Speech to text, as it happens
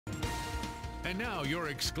And now your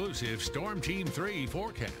exclusive Storm Team 3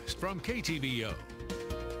 forecast from KTVO.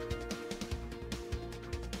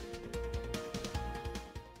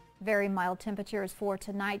 Very mild temperatures for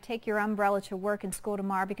tonight. Take your umbrella to work and school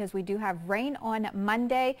tomorrow because we do have rain on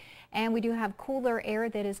Monday and we do have cooler air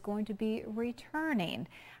that is going to be returning.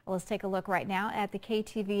 Let's take a look right now at the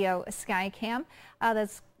KTVO Skycam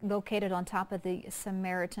that's located on top of the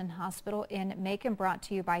Samaritan Hospital in Macon, brought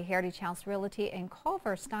to you by Heritage House Realty and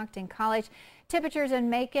Culver Stockton College. Temperatures in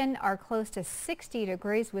Macon are close to 60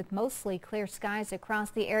 degrees with mostly clear skies across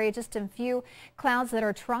the area. Just a few clouds that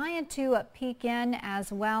are trying to peek in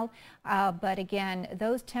as well. But again,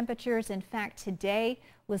 those temperatures, in fact, today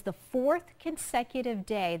was the 4th consecutive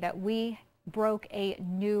day that we broke a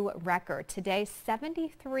new record. Today,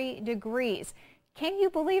 73 degrees. Can you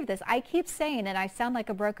believe this? I keep saying it, I sound like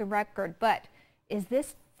a broken record, but is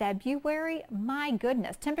this February? My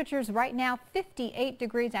goodness. Temperatures right now 58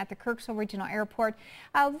 degrees at the Kirksville Regional Airport.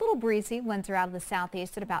 A little breezy. Winds are out of the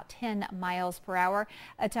southeast at about 10 miles per hour.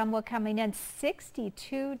 Ottumwa coming in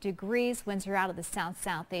 62 degrees. Winds are out of the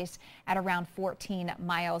south-southeast at around 14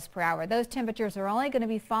 miles per hour. Those temperatures are only going to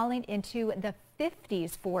be falling into the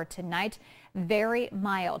 50s for tonight. Very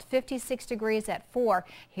mild. 56 degrees at 4.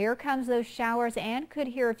 Here comes those showers and could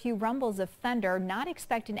hear a few rumbles of thunder. Not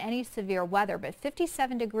expecting any severe weather, but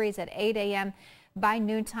 57 degrees at 8 a.m. By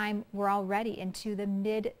noontime, we're already into the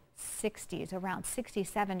mid-60s, around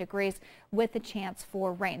 67 degrees with a chance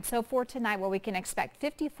for rain. So for tonight, what we can expect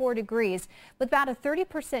 54 degrees with about a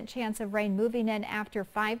 30% chance of rain moving in after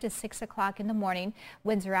 5 to 6 o'clock in the morning.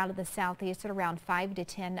 Winds are out of the southeast at around 5 to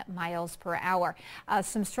 10 miles per hour.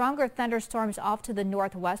 Some stronger thunderstorms off to the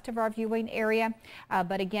northwest of our viewing area.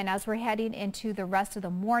 But again, as we're heading into the rest of the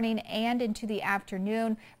morning and into the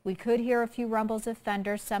afternoon, we could hear a few rumbles of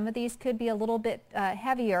thunder. Some of these could be a little bit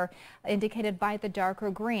heavier, indicated by the darker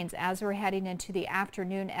greens as we're heading into the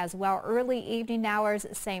afternoon as well. Early evening hours,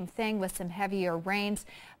 same thing with some heavier rains.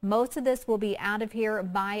 Most of this will be out of here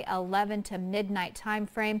by 11 to midnight time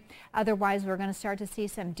frame. Otherwise, we're going to start to see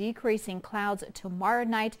some decreasing clouds tomorrow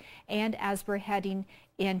night and as we're heading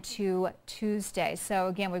into Tuesday. So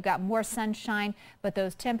again, we've got more sunshine, but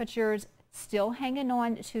those temperatures still hanging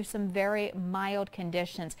on to some very mild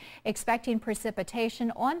conditions. Expecting precipitation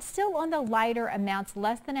still on the lighter amounts,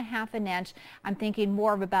 less than a half an inch. I'm thinking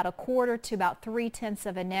more of about a quarter to about 3/10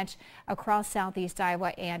 of an inch across southeast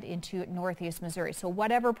Iowa and into northeast Missouri. So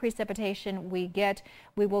whatever precipitation we get,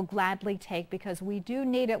 we will gladly take because we do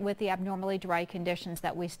need it with the abnormally dry conditions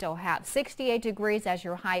that we still have. 68 degrees as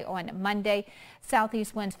your high on Monday.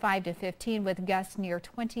 Southeast winds 5 to 15 with gusts near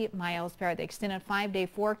 20 miles per hour. The extended 5-day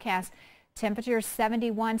forecast. Temperatures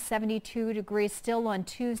 71, 72 degrees still on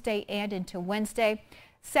Tuesday and into Wednesday.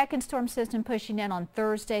 Second storm system pushing in on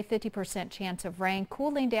Thursday, 50% chance of rain,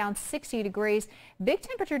 cooling down 60 degrees. Big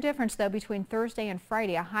temperature difference, though, between Thursday and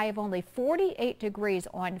Friday, a high of only 48 degrees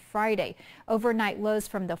on Friday. Overnight lows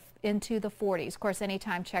into the 40s. Of course,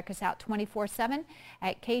 anytime, check us out 24/7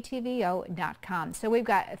 at KTVO.com. So we've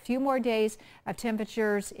got a few more days of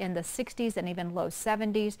temperatures in the 60s and even low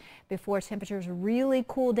 70s before temperatures really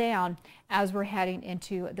cool down as we're heading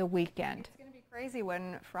into the weekend. Crazy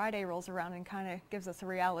when Friday rolls around and kind of gives us a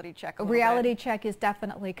reality check. A reality check is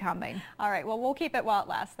definitely coming. All right, well, we'll keep it while it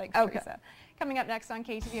lasts. Thanks, okay. Teresa. Coming up next on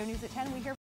KTVO News at 10, we hear